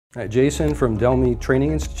Jason from Delmi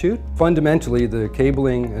Training Institute. Fundamentally, the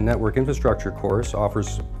Cabling and Network Infrastructure course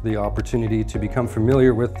offers the opportunity to become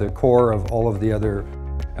familiar with the core of all of the other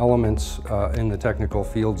elements in the technical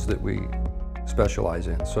fields that we specialize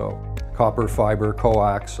in. So copper, fiber,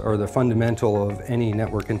 coax are the fundamental of any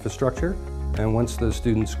network infrastructure. And once the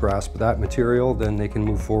students grasp that material, then they can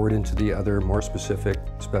move forward into the other more specific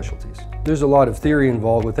specialties. There's a lot of theory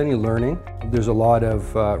involved with any learning. There's a lot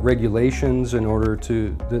of regulations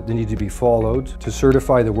that need to be followed. To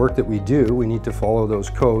certify the work that we do, we need to follow those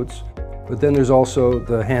codes. But then there's also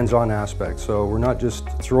the hands-on aspect. So we're not just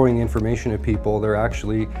throwing information at people, they're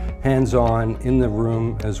actually hands-on in the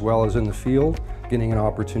room as well as in the field, getting an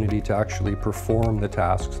opportunity to actually perform the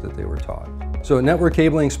tasks that they were taught. So a network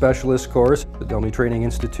cabling specialist course at the Delmi Training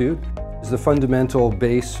Institute is the fundamental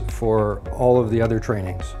base for all of the other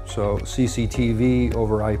trainings. So CCTV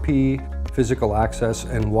over IP, physical access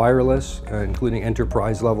and wireless, including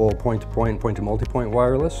enterprise level point-to-point, point-to-multipoint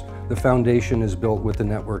wireless. The foundation is built with the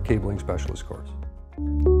network cabling specialist course.